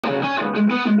Hey, 80s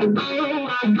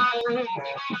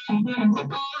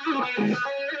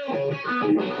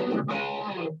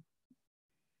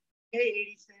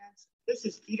fans. This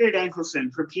is Peter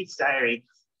Dankelson from Pete's Diary,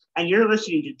 and you're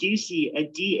listening to DC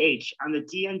at DH on the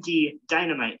DND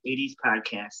Dynamite 80s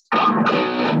podcast. All right,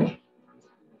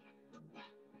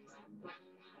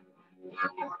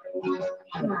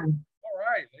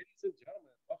 ladies and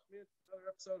gentlemen, welcome to another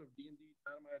episode of D&D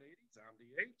Dynamite 80s. I'm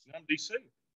DH. I'm DC.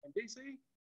 I'm DC.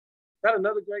 Got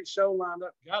another great show lined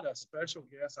up. Got a special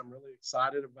guest I'm really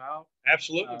excited about.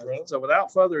 Absolutely, brother. So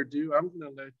without further ado, I'm going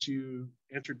to let you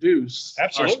introduce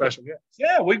our special guest.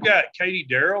 Yeah, we've got Katie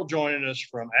Daryl joining us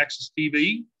from Access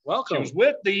TV. Welcome. She was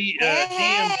with the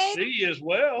DMC as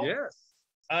well. Yes.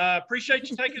 Appreciate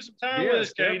you taking some time with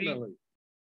us, Katie. Definitely.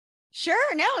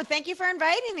 Sure. No, thank you for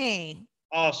inviting me.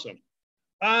 Awesome.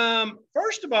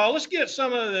 First of all, let's get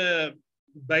some of the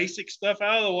basic stuff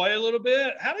out of the way a little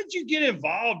bit. How did you get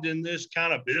involved in this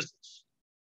kind of business?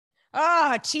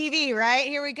 Oh, TV, right?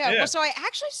 Here we go. Yeah. Well, so I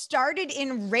actually started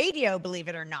in radio, believe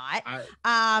it or not.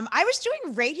 I was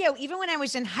doing radio even when I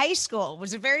was in high school. It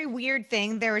was a very weird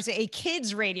thing. There was a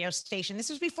kids radio station. This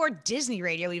was before Disney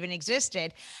radio even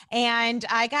existed. And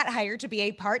I got hired to be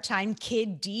a part-time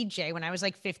kid DJ when I was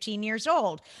like 15 years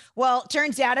old. Well,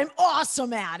 turns out I'm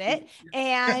awesome at it.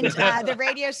 And the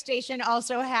radio station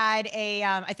also had a,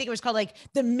 I think it was called like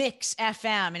the Mix FM.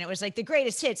 And it was like the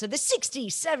greatest hits of the 60s,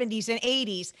 70s, and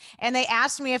 80s. And they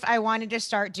asked me if I wanted to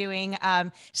start doing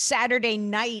Saturday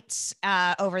nights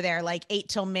over there, like 8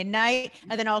 till midnight,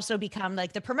 and then also become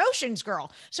like the promotions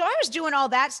girl. So I was doing all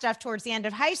that stuff towards the end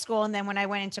of high school. And then when I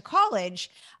went into college,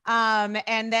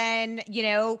 and then, you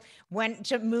know,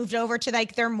 moved over to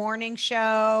like their morning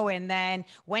show, and then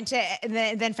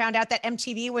then found out that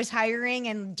MTV was hiring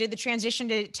and did the transition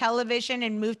to television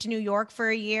and moved to New York for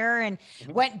a year and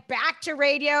went back to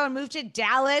radio and moved to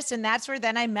Dallas. And that's where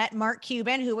then I met Mark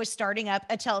Cuban, who was starting up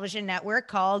a television network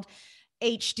called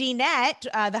HDNet,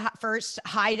 the first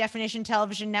high definition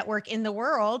television network in the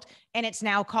world. And it's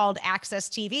now called Access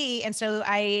TV. And so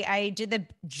I did the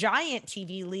giant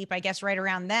TV leap, I guess, right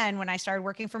around then when I started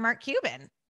working for Mark Cuban.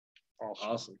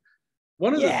 Awesome.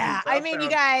 I mean, you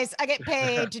guys, I get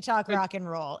paid to talk rock and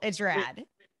roll. It's rad.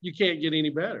 You can't get any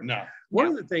better. No. One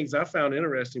of the things I found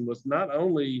interesting was not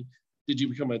only did you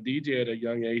become a DJ at a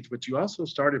young age, but you also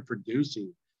started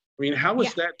producing. I mean, how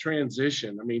was that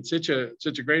transition? I mean, such a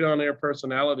great on-air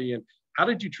personality, and how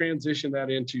did you transition that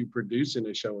into producing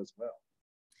a show as well?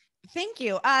 Thank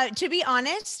you. To be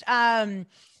honest,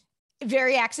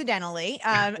 very accidentally.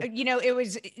 You know, it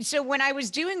was, so when I was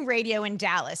doing radio in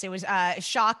Dallas, it was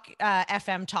Shock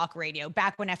FM talk radio,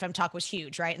 back when FM talk was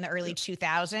huge, right, in the early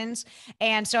 2000s.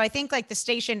 And so I think like the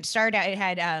station started out, it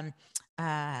had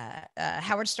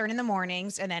Howard Stern in the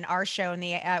mornings, and then our show in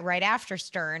the right after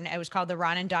Stern. It was called the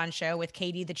Ron and Don Show with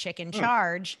Katie the Chick in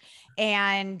charge.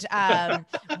 And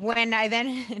when I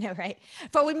then, right,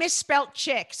 but we misspelt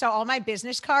chick, so all my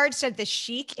business cards said the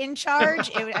Chic in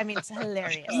charge. I mean, it's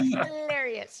hilarious,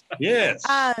 hilarious. Yes.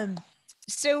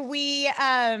 So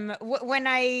when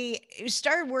I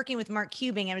started working with Mark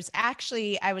Cuban,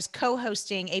 I was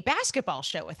co-hosting a basketball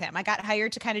show with him. I got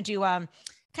hired to kind of do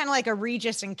kind of like a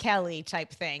Regis and Kelly type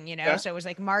thing, you know? Yeah. So it was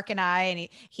like Mark and I, and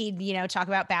he'd, you know, talk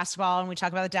about basketball, and we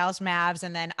talk about the Dallas Mavs.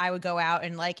 And then I would go out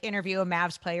and like interview a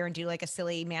Mavs player and do like a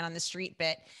silly man on the street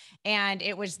bit. And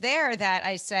it was there that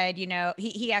I said, you know,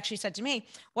 he actually said to me,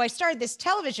 well, I started this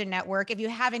television network. If you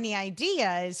have any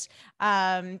ideas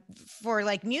for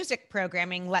like music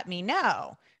programming, let me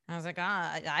know. I was like,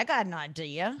 I got an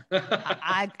idea.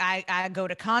 I go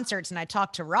to concerts and I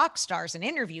talk to rock stars and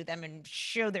interview them and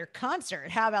show their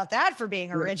concert. How about that for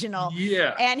being original?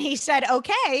 Yeah. And he said,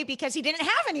 okay, because he didn't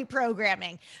have any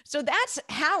programming. So that's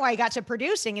how I got to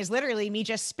producing, is literally me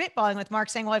just spitballing with Mark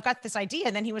saying, well, I've got this idea.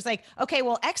 And then he was like, okay,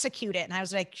 well, execute it. And I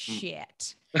was like,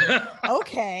 shit.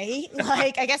 Okay,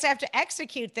 like I guess I have to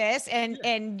execute this,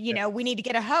 and you know, we need to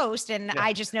get a host, and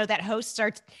I just know that hosts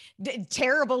are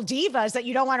terrible divas that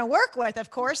you don't want to work with, of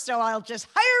course, so I'll just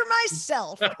hire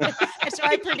myself. And so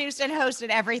I produced and hosted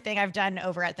everything I've done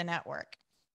over at the network.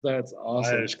 That's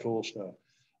awesome. That is cool stuff.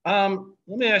 Let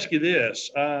me ask you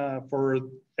this, for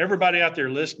everybody out there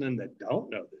listening that don't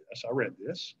know this, I read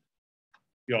this.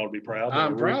 You ought to be proud.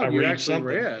 I'm proud. You actually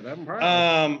read. I'm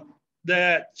proud.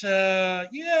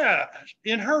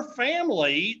 In her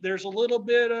family, there's a little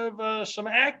bit of some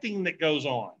acting that goes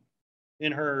on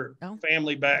in her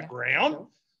family background. Yeah.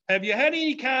 Have you had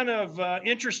any kind of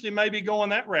interest in maybe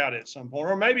going that route at some point,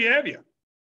 or maybe have you?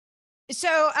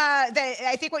 So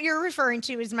I think what you're referring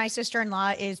to is my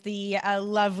sister-in-law is the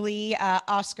lovely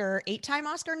eight-time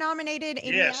Oscar nominated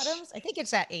Amy Adams. I think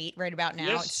it's at 8 right about now.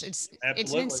 Yes, It's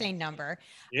absolutely. an insane number.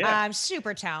 Yeah.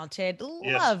 Super talented,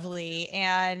 lovely.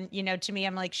 And, to me,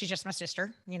 I'm like, she's just my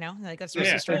sister, like that's my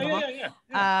sister-in-law.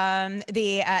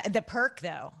 The perk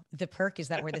though, is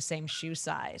that we're the same shoe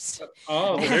size.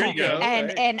 Oh, there you go.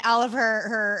 And all of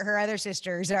her other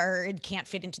sisters can't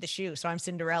fit into the shoe. So I'm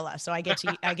Cinderella. So I get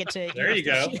to there you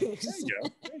go. There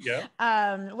you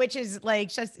go. Which is like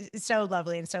just so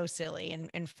lovely and so silly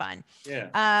and fun.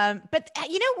 Yeah. But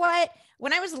you know what?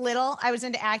 When I was little, I was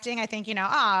into acting. I think,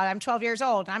 I'm 12 years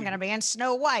old and I'm going to be in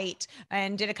Snow White,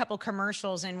 and did a couple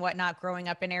commercials and whatnot growing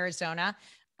up in Arizona.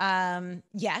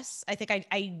 Yes, I think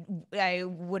I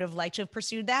would have liked to have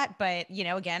pursued that, but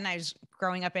again, I was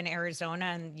growing up in Arizona,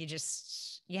 and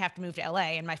you have to move to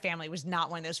LA, and my family was not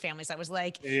one of those families that was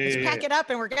like, let's pack it up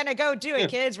and we're going to go do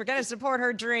it, kids. We're going to support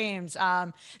her dreams.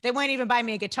 They wouldn't even buy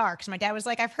me a guitar because my dad was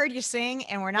like, I've heard you sing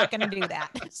and we're not going to do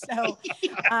that. So,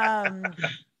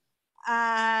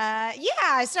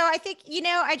 so I think,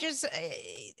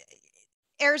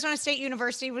 Arizona State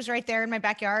University was right there in my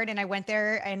backyard, and I went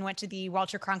there and went to the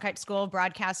Walter Cronkite School of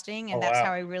Broadcasting, and that's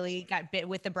how I really got bit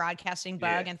with the broadcasting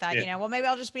bug, and thought, well, maybe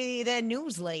I'll just be the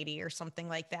news lady or something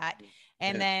like that.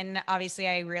 And then obviously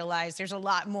I realized there's a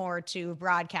lot more to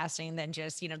broadcasting than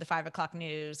just, the 5 o'clock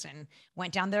news, and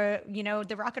went down the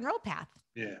rock and roll path.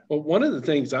 Yeah. Well, one of the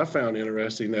things I found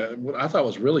interesting that I thought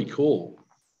was really cool,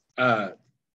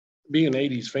 being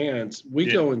 80s fans, we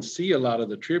go and see a lot of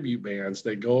the tribute bands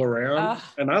that go around.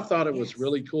 And I thought it was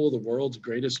really cool, the world's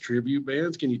greatest tribute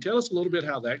bands. Can you tell us a little bit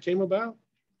how that came about?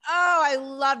 Oh, I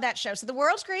love that show. So the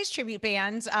World's Greatest Tribute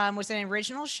Bands was an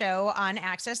original show on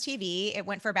Access TV. It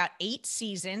went for about 8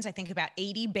 seasons, I think about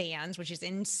 80 bands, which is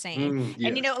insane.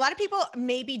 And, a lot of people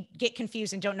maybe get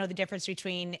confused and don't know the difference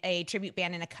between a tribute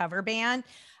band and a cover band.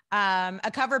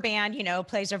 A cover band,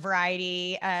 plays a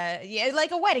variety,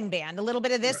 like a wedding band, a little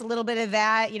bit of this, a little bit of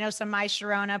that, some My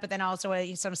Sharona, but then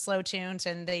also some slow tunes,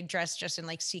 and they dress just in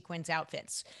like sequins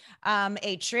outfits.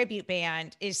 A tribute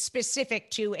band is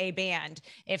specific to a band.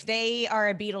 If they are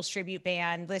a Beatles tribute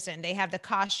band, listen, they have the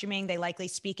costuming, they likely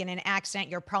speak in an accent.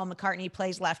 Your Paul McCartney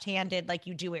plays left-handed, like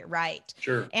you do it right.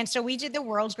 Sure. And so we did the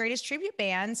world's greatest tribute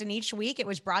bands, and each week it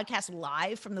was broadcast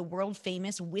live from the world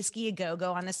famous Whiskey A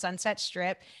Go-Go on the Sunset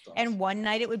Strip. And one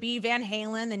night it would be Van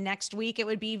Halen, the next week it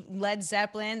would be Led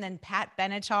Zeppelin, then Pat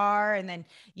Benatar, and then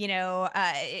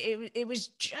it was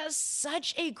just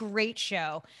such a great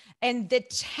show. And the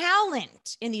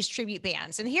talent in these tribute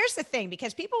bands. And here's the thing,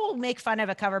 because people will make fun of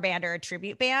a cover band or a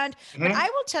tribute band, but I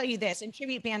will tell you this, in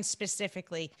tribute bands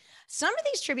specifically, some of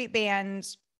these tribute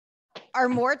bands are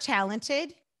more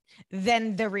talented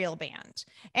than the real band.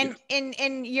 And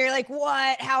you're like,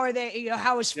 what? How are they,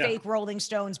 how is fake Rolling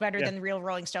Stones better than the real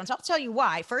Rolling Stones? I'll tell you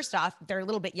why. First off, they're a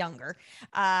little bit younger.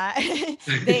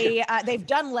 They've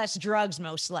done less drugs,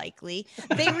 most likely.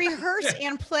 They rehearse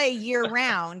and play year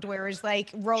round, whereas like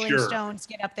Rolling Stones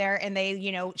get up there and they,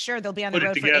 they'll be on the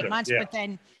road for 8 months, but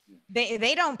then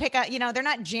they don't pick up, they're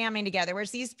not jamming together.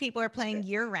 Whereas these people are playing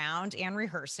year round and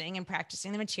rehearsing and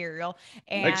practicing the material.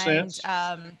 And, makes sense.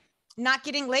 Not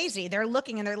getting lazy. They're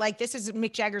looking and they're like, this is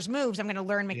Mick Jagger's moves. I'm going to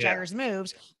learn Mick Jagger's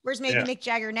moves. Whereas maybe Mick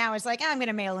Jagger now is like, I'm going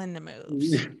to mail in the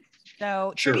moves.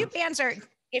 So tribute bands are,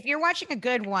 if you're watching a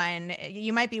good one,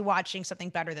 you might be watching something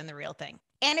better than the real thing.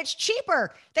 And it's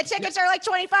cheaper. The tickets are like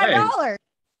 $25. Hey,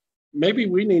 maybe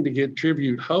we need to get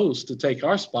tribute hosts to take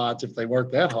our spots if they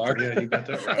work that hard. Yeah, you got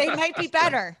that right. They might be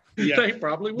better. They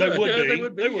probably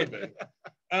would. They would be.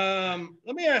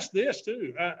 Let me ask this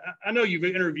too. I know you've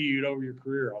interviewed over your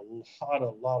career a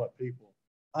lot of people.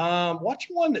 What's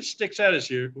one that sticks out as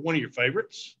one of your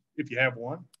favorites, if you have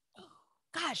one?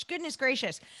 Gosh, goodness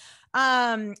gracious.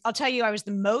 I'll tell you, I was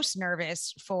the most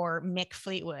nervous for Mick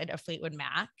Fleetwood of Fleetwood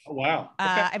Mac. Oh, wow.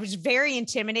 I was very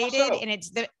intimidated, and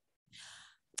it's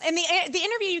and the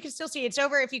interview, you can still see it's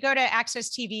over. If you go to Access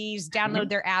TV's, download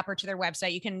their app or to their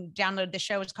website, you can download the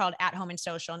show. It's called At Home and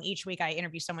Social. And each week I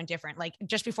interview someone different. Like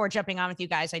just before jumping on with you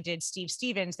guys, I did Steve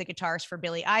Stevens, the guitarist for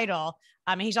Billy Idol.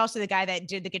 And he's also the guy that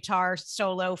did the guitar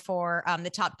solo for the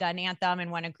Top Gun anthem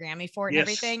and won a Grammy for it and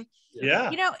everything.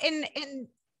 Yeah.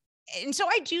 And so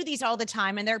I do these all the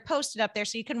time, and they're posted up there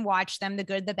so you can watch them, the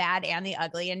good, the bad, and the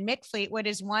ugly. And Mick Fleetwood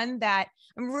is one that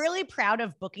I'm really proud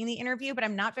of booking the interview, but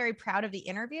I'm not very proud of the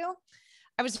interview.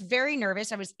 I was very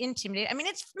nervous. I was intimidated. I mean,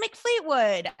 it's Mick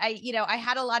Fleetwood. I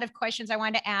had a lot of questions I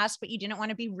wanted to ask, but you didn't want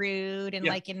to be rude and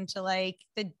like into like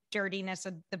the dirtiness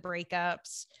of the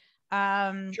breakups.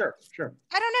 Sure.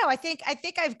 I don't know. I think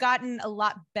I've gotten a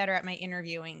lot better at my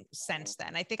interviewing since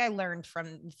then. I think I learned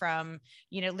from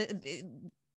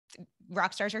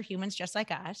rock stars are humans just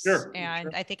like us. Sure.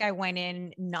 And I think I went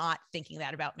in not thinking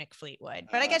that about Mick Fleetwood,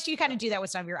 but I guess you kind of do that with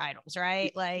some of your idols,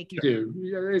 right? Like you do.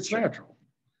 Yeah, it's natural.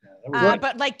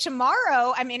 But like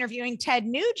tomorrow I'm interviewing Ted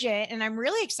Nugent and I'm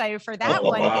really excited for that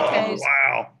one because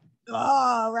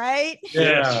right.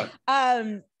 Yeah.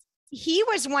 He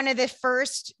was one of the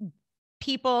first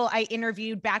people I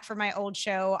interviewed back for my old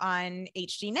show on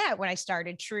HDNet when I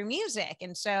started True Music.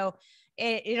 And so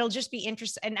it'll just be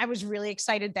interesting. And I was really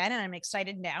excited then, and I'm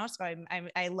excited now. So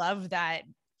I love that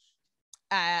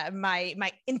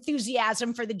my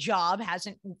enthusiasm for the job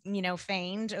hasn't,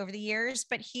 feigned over the years,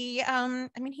 but he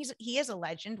is a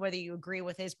legend, whether you agree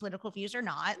with his political views or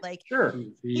not. Like, sure,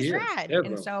 he's rad.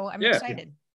 And so I'm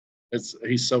excited.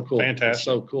 He's so cool. Fantastic. It's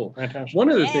so cool. Fantastic. One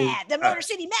of the things, the Motor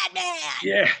City Madman.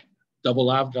 Yeah. Double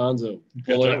live Gonzo.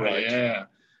 Pull it right. Yeah.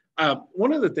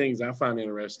 One of the things I find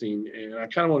interesting, and I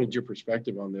kind of wanted your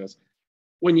perspective on this,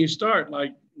 when you start,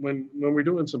 like when we're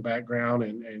doing some background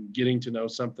and getting to know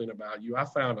something about you, I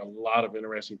found a lot of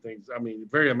interesting things. I mean,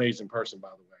 very amazing person, by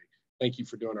the way. Thank you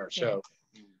for doing our show.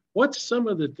 Yeah. What's some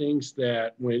of the things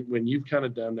that when you've kind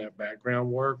of done that background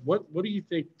work, what do you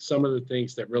think some of the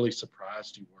things that really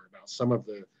surprised you were about some of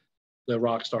the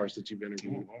rock stars that you've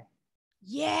interviewed?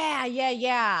 Yeah.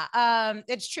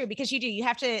 It's true because you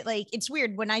have to, like, it's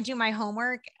weird when I do my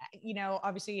homework,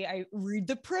 obviously I read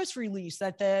the press release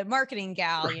that the marketing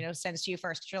gal, sends to you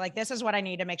first. You're like, this is what I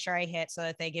need to make sure I hit so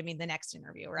that they give me the next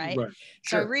interview. Right.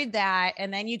 So I read that.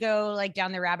 And then you go like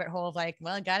down the rabbit hole of like,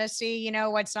 well, I got to see,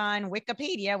 what's on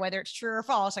Wikipedia, whether it's true or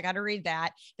false. I got to read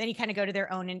that. Then you kind of go to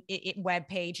their own web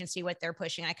page and see what they're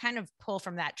pushing. I kind of pull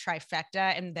from that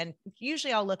trifecta. And then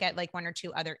usually I'll look at like one or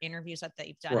two other interviews that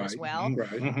they've done as well.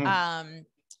 Right.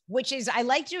 Which is, I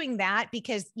like doing that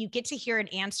because you get to hear an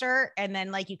answer. And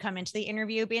then like you come into the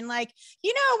interview being like,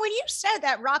 when you said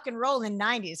that rock and roll in the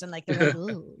 90s, and like, they're like,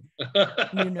 ooh,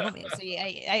 me. So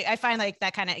yeah, I find like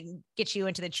that kind of gets you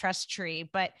into the trust tree.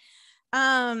 But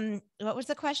what was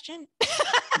the question?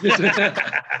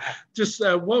 Just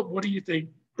what do you think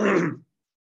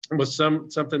was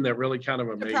something that really kind of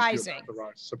amazed you about the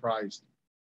rock? Surprised.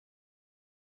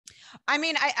 I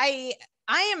mean, I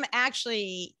am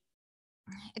actually,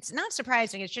 it's not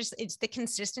surprising. It's the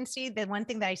consistency. The one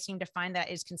thing that I seem to find that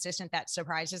is consistent that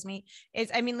surprises me is,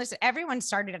 listen, everyone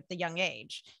started at the young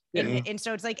age. And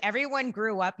so it's like everyone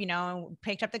grew up,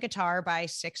 picked up the guitar by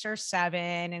 6 or 7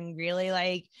 and really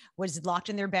like was locked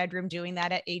in their bedroom doing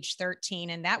that at age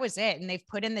 13. And that was it. And they've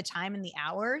put in the time and the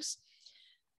hours.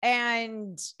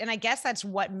 And I guess that's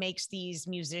what makes these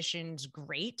musicians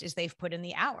great is they've put in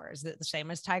the hours, the same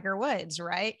as Tiger Woods,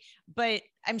 right? But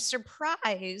I'm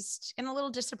surprised and a little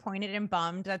disappointed and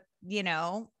bummed that,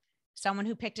 someone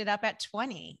who picked it up at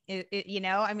 20, and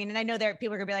I know there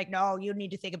people are gonna be like, no, you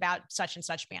need to think about such and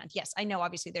such band. Yes, I know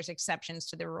obviously there's exceptions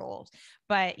to the rules,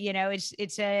 but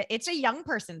it's a young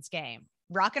person's game.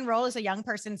 Rock and roll is a young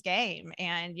person's game.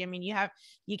 And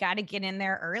you got to get in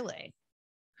there early.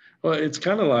 Well, it's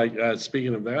kind of like,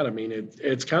 speaking of that,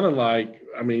 it's kind of like,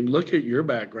 look at your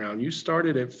background. You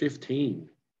started at 15.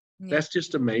 Yeah. That's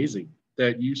just amazing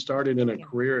that you started in a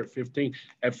career at 15.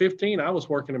 At 15, I was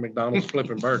working at McDonald's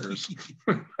flipping burgers.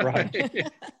 Right.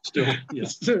 Still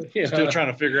trying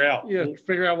to figure out. Yeah,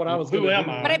 figure out what I was doing. Who am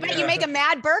I? But I bet you make a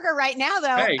mad burger right now,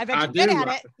 though. Hey, I bet you're good at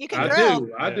it. You can grill.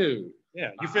 I do.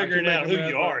 Yeah, you're figuring out who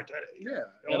you are. Yeah,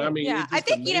 and I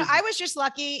think I was just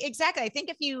lucky. Exactly. I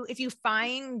think if you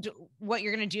find what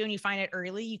you're going to do and you find it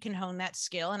early, you can hone that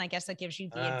skill, and I guess that gives you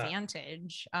the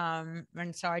advantage.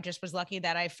 And so I just was lucky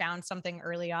that I found something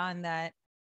early on that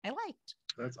I liked.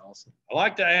 That's awesome. I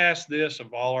like to ask this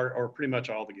of all or pretty much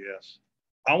all the guests.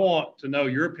 I want to know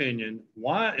your opinion.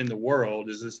 Why in the world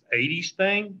is this 80s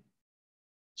thing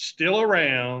still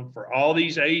around for all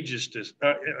these ages to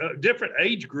different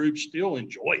age groups still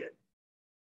enjoy it?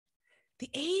 The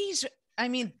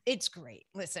 80s, it's great.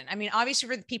 Listen, obviously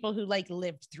for the people who like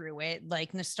lived through it,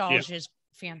 like nostalgia is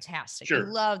fantastic. Sure. I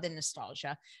love the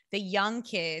nostalgia. The young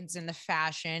kids and the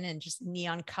fashion and just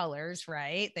neon colors,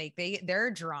 right?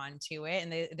 They're drawn to it,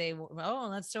 and they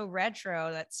that's so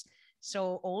retro. That's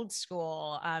so old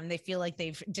school. They feel like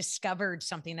they've discovered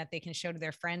something that they can show to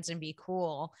their friends and be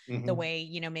cool. Mm-hmm. The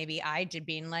way, maybe I did,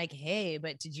 being like, hey,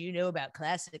 but did you know about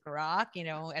classic rock?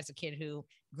 As a kid who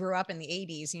grew up in the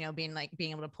 80s,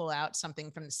 being able to pull out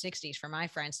something from the 60s for my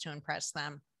friends to impress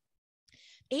them.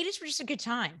 80s were just a good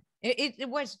time. It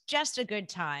was just a good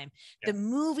time. Yeah. The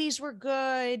movies were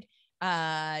good.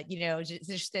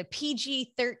 just the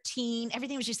PG-13.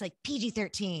 Everything was just like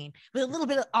PG-13 with a little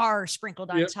bit of R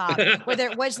sprinkled on top, whether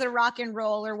it was the rock and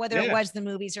roll or whether it was the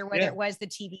movies or whether it was the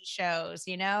TV shows.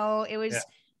 It was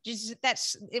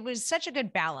it was such a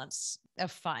good balance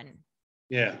of fun.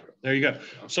 Yeah, there you go.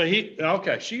 So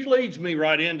she leads me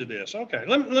right into this. Okay,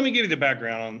 let me give you the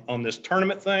background on this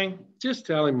tournament thing. Just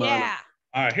tell him. Yeah.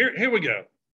 All right, here we go.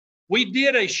 We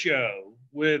did a show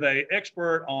with an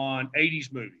expert on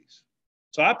 80s movies.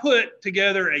 So I put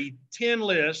together a 10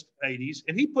 list, 80s,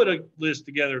 and he put a list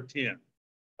together of 10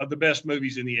 of the best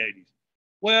movies in the 80s.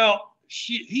 Well,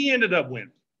 he ended up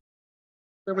winning.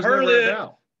 There was never a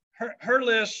doubt. Her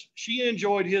list, she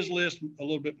enjoyed his list a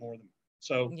little bit more than mine.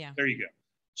 So there you go.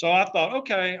 So I thought,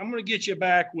 okay, I'm going to get you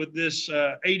back with this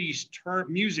 80s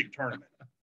music tournament.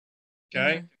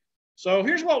 Okay. Mm-hmm. So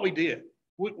here's what we did.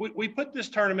 We put this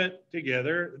tournament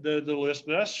together, the list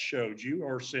that I showed you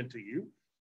or sent to you.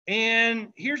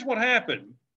 And here's what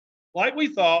happened. Like we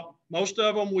thought, most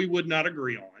of them we would not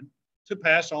agree on to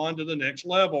pass on to the next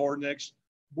level or next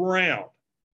round.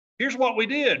 Here's what we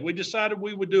did. We decided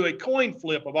we would do a coin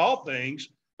flip of all things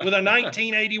with a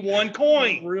 1981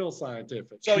 coin. Real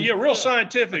scientific. So real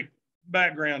scientific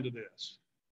background to this.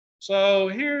 So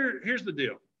here's the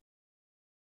deal.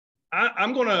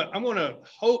 I'm gonna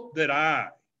hope that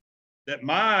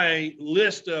my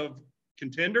list of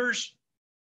contenders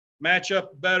match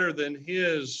up better than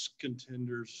his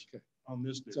contenders on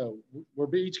this deal. So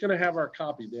we're each going to have our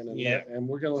copy then, and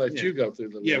we're going to let you go through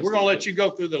the list. Yeah, we're going to let you go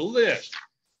through the list.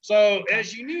 So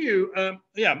as you knew,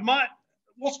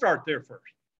 we'll start there first.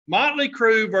 Motley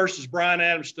Crue versus Bryan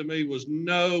Adams to me was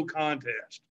no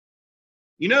contest.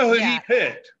 You know who he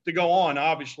picked to go on,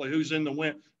 obviously, who's in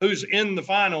the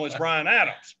final is Bryan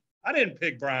Adams. I didn't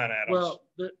pick Bryan Adams. Well,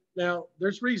 now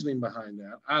there's reasoning behind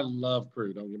that. I love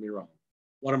Crue, don't get me wrong.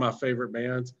 One of my favorite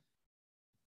bands.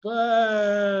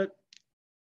 But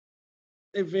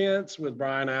events with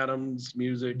Bryan Adams,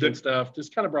 music and stuff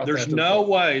just kind of brought There's no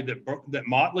way that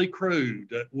Motley Crue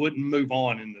wouldn't move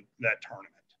on in that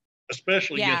tournament,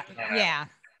 especially Yeah.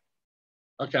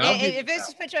 Okay. If this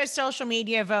is put to a social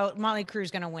media vote, Motley Crue's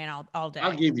going to win all day.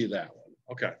 I'll give you that one.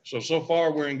 Okay. So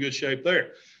far we're in good shape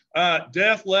there.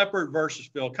 Def Leppard versus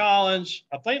Phil Collins.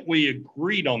 I think we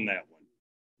agreed on that one.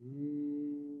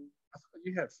 I thought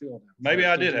you had Phil. Maybe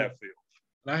I did have Phil.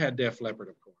 And I had Def Leppard,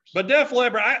 of course. But Def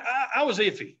Leppard, I was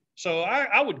iffy. So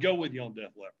I would go with you on Def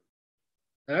Leppard.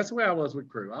 And that's the way I was with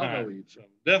Crue. I'll go with you. So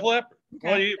Def Leppard.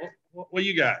 Okay. What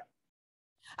you got?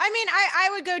 I mean, I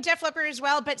would go Def Leppard as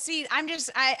well, but see, I'm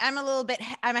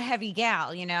a heavy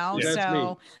gal, Yeah,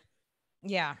 so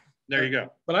yeah. There you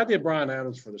go. But I did Bryan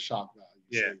Adams for the shock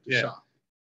value. Shock.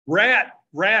 Rat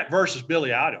versus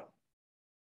Billy Idol.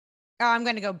 Oh, I'm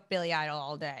going to go Billy Idol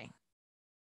all day.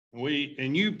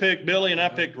 And you picked Billy and I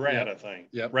picked Rat, I think.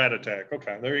 Yep. Rat Attack.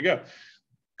 Okay, there you go.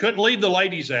 Couldn't leave the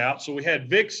ladies out, so we had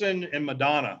Vixen and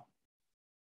Madonna.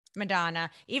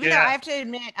 Even though I have to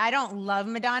admit, I don't love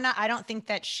Madonna. I don't think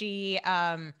that she's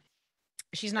not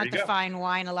the fine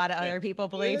wine a lot of other people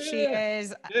believe she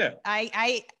is. Yeah.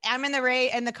 I'm in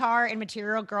the car and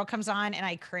Material Girl comes on and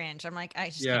I cringe. I'm like, I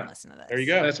just can't listen to this. There you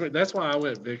go. That's why I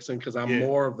went Vixen, because I'm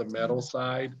more of the metal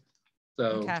side.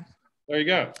 So there you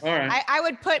go. All right. I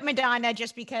would put Madonna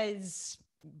just because,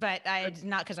 but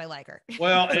not because I like her.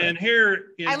 Well, and here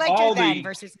I liked her then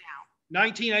versus now.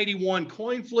 1981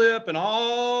 coin flip and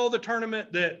all the tournament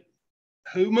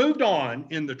who moved on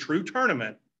in the true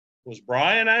tournament was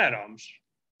Bryan Adams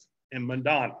and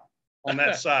Madonna on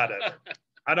that side of it.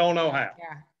 I don't know how.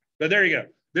 Yeah. But there you go.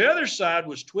 The other side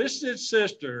was Twisted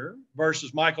Sister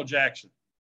versus Michael Jackson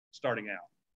starting out.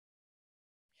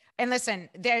 And listen,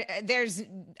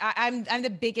 I'm the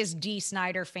biggest Dee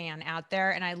Snider fan out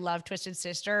there, and I love Twisted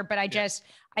Sister, but I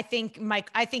think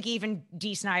even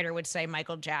Dee Snider would say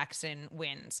Michael Jackson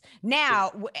wins.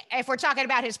 Now, if we're talking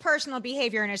about his personal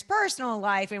behavior in his personal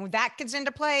life, and that gets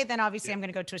into play, then obviously I'm going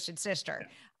to go Twisted Sister.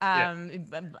 On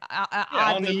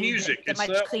the music, it's a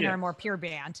much cleaner, more pure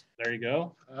band. There you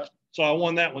go. So I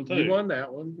won that one too. You won that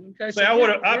one. Okay. So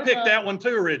I picked that one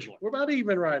too originally. We're about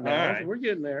even right now. All right. We're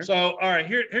getting there. So all right,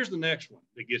 here's the next one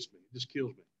that gets me. This kills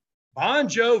me. Bon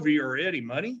Jovi or Eddie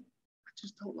Money? I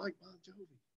just don't like Bon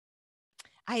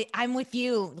Jovi. I'm with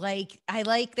you.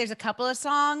 There's a couple of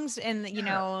songs and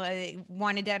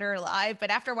Wanted Dead or Alive, but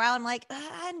after a while I'm like,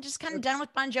 I'm just kind of done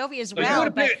with Bon Jovi as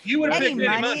well. You would have picked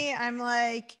Eddie Money. I'm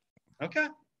like, okay.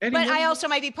 But I also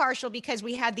might be partial because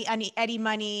we had the Eddie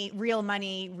Money, Real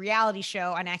Money reality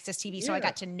show on Access TV. So I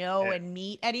got to know and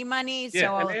meet Eddie Money.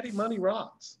 Yeah, and Eddie Money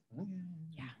rocks.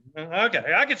 Yeah.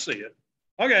 Okay, I can see it.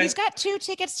 Okay. He's got 2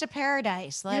 tickets to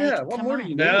paradise. Like, yeah, what more do you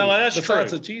need? No, that's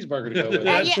besides true. a cheeseburger to go with it.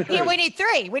 That's yeah, we need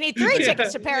 3. We need 3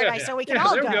 tickets to paradise so we can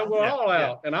all there go. we go. We're Yeah, all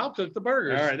out, and I'll cook the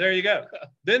burgers. All right, there you go.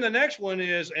 Then the next one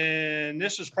is, and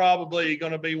this is probably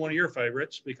going to be one of your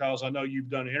favorites because I know you've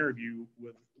done an interview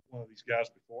with one of these guys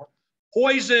before.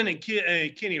 Poison and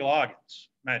Kenny Loggins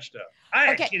matched up. I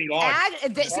had Kenny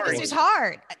Loggins. This is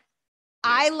hard.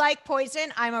 I like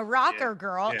Poison. I'm a rocker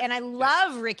girl, and I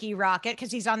love Ricky Rocket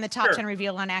because he's on the top 10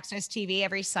 reveal on Access TV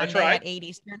every Sunday at 8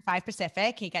 Eastern, 5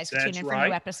 Pacific. You guys can tune in for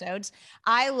new episodes.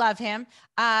 I love him.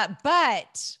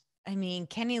 But I mean,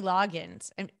 Kenny Loggins,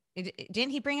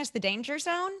 didn't he bring us the Danger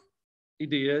Zone? He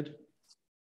did.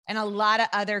 And a lot of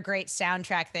other great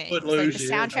soundtrack things. Footloose, like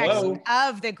the soundtracks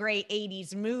of the great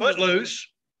 80s movies. Footloose.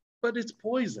 But it's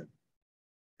Poison.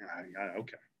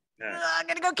 Okay. I'm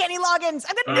gonna go Kenny Loggins.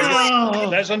 I'm gonna do it.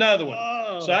 That's another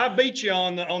one. So I beat you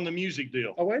on the music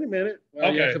deal. Oh, wait a minute. Well,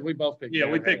 okay. Yeah, because we both picked. Yeah,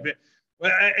 we picked it.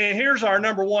 Well, and here's our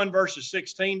number 1 versus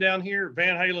 16 down here: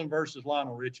 Van Halen versus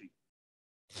Lionel Richie.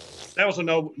 That was a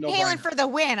no. Halen for the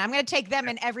win. I'm gonna take them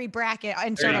in every bracket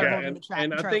until I win the trophy.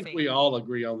 And I think we all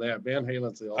agree on that. Van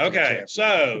Halen's the ultimate champion.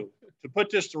 So to put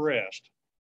this to rest,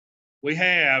 we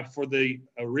have for the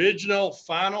original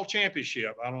final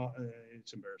championship.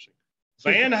 It's embarrassing.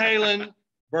 Van Halen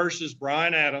versus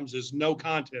Bryan Adams is no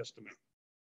contest to me.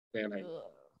 Van Halen.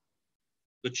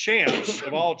 The champs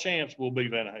of all champs will be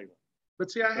Van Halen.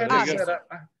 But see, I had to set up.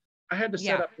 I had to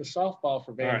set up the softball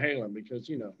for Van Halen because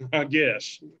I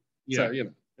guess. Yeah.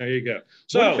 So there you go.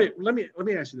 So let me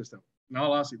ask you this though. In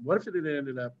all honesty, what if it had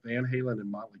ended up Van Halen and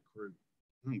Motley Crue?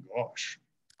 Oh gosh.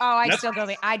 Oh, I'd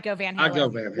go Van Halen. I'd go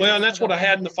Van Halen. Well, and that's what I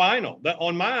had in the final.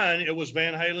 On mine, it was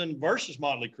Van Halen versus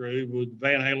Motley Crue with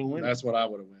Van Halen winning. That's what I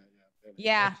would have went.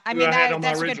 Yeah, I mean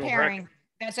that's a good pairing.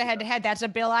 That's a head-to-head. That's a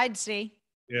bill I'd see.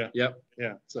 Yeah. Yep.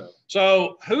 Yeah.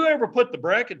 So whoever put the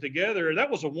bracket together,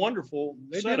 that was a wonderful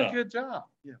setup. Did a good job.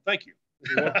 Yeah. Thank you.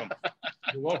 You're welcome.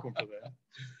 You're welcome for that.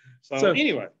 So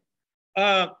anyway,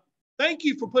 thank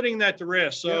you for putting that to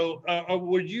rest. So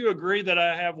would you agree that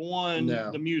I have won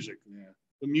the music? Yeah.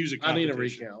 The music. I need a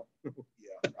recount. Yeah.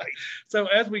 Right. So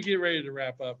as we get ready to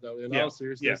wrap up, though, in all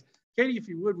seriousness, Katie, if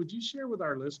you would you share with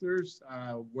our listeners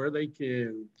where they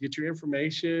can get your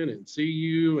information and see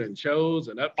you and shows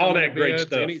and all that great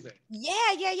stuff? Anything.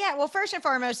 Yeah. Well, first and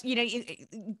foremost,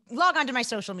 log on to my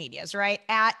social medias, right?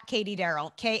 At Katie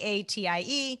Daryl,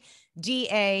 KATIE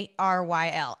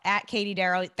DARYL, at Katie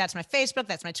Daryl. That's my Facebook.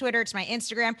 That's my Twitter. It's my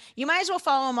Instagram. You might as well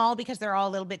follow them all because they're all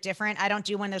a little bit different. I don't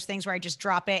do one of those things where I just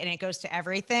drop it and it goes to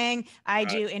everything. I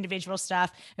do individual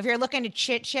stuff. If you're looking to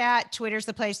chit chat, Twitter's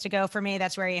the place to go for me.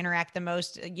 That's where I interact the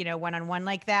most, one-on-one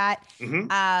like that.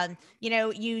 Mm-hmm.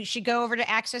 You should go over to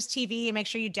Access TV and make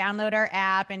sure you download our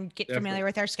app and get familiar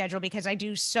with our schedule because I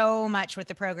do so much with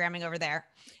the programming over there.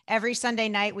 Every Sunday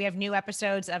night, we have new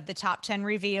episodes of the Top 10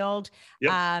 Revealed.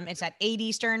 Yep. It's at 8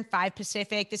 Eastern, 5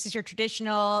 Pacific. This is your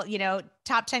traditional,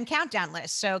 top 10 countdown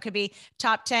list. So it could be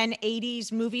top 10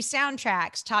 80s movie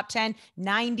soundtracks, top 10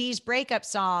 90s breakup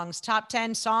songs, top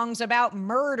 10 songs about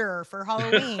murder for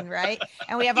Halloween, right?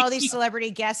 And we have all these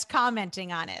celebrity guests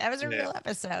commenting on it. That was a real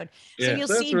episode. So you'll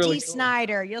see really Dee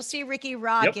Snider, you'll see Ricky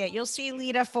Rocket, you'll see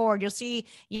Lita Ford, you'll see,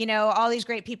 all these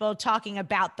great people talking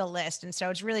about the list. And so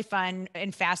it's really fun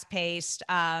and fast paced.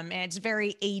 And it's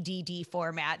very ADD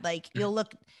format. Like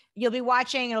you'll be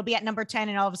watching, it'll be at number 10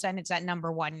 and all of a sudden it's at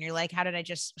number 1. And you're like, how did I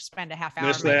just spend a half hour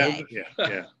of my day?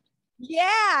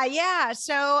 Yeah.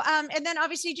 So, and then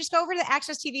obviously just go over to the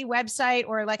Access TV website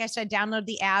or like I said, download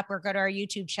the app or go to our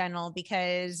YouTube channel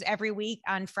because every week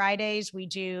on Fridays we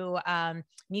do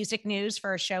music news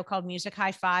for a show called Music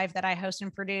High Five that I host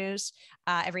and produce.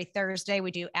 Every Thursday we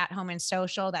do At Home and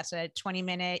Social. That's a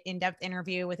 20-minute in-depth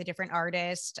interview with a different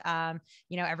artist.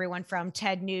 Everyone from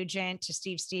Ted Nugent to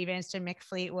Steve Stevens to Mick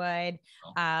Fleetwood.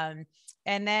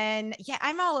 And then,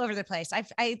 I'm all over the place. I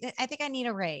think I need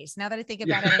a raise. Now that I think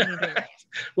about it, I need a raise.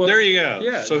 Well, there you go.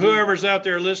 Yeah. So whoever's out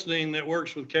there listening that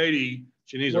works with Katie,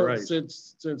 she needs a raise.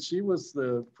 Since she was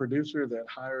the producer that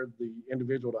hired the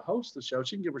individual to host the show,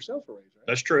 she can give herself a raise, right?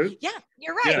 That's true. Yeah,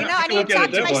 you're right. Yeah. I need to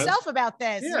talk to myself about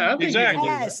this. Yeah, exactly.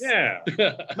 Yes. Yeah.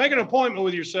 Make an appointment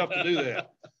with yourself to do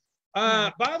that.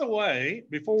 By the way,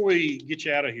 before we get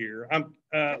you out of here,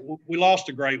 we lost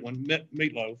a great one,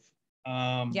 Meatloaf.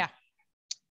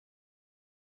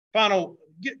 Final,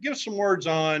 give us some words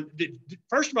on,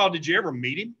 first of all, did you ever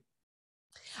meet him?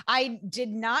 I did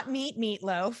not meet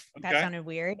Meatloaf. That sounded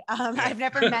weird. I've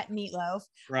never met Meatloaf.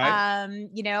 Right.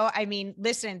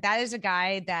 Listen, that is a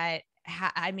guy that,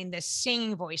 the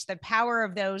singing voice, the power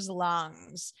of those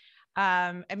lungs.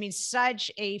 I mean,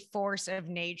 such a force of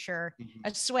nature,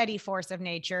 a sweaty force of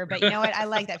nature. But you know what? I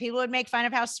like that. People would make fun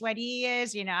of how sweaty he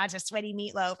is. You know, it's a sweaty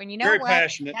meatloaf. And you know very what?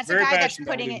 Passionate, That's very a guy that's passionate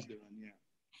putting about what it. he's doing. Yeah.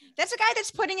 That's a guy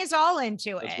that's putting his all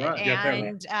into it. That's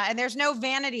right. And there's no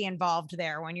vanity involved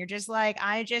there when you're just like,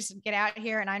 I just get out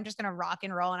here and I'm just going to rock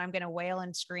and roll and I'm going to wail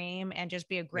and scream and just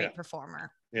be a great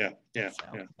performer. Yeah.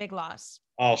 Big loss.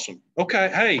 Awesome. Okay.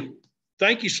 Hey,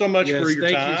 thank you so much for your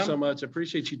time. Thank you so much. I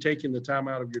appreciate you taking the time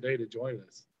out of your day to join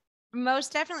us.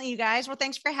 Most definitely, you guys. Well,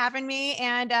 thanks for having me,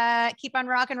 and keep on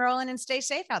rock and rolling and stay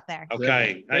safe out there.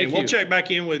 Okay. Hey, we'll check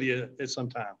back in with you at some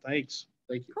time. Thanks.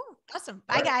 Thank you. Cool. Awesome.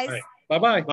 Bye, guys. Bye-bye.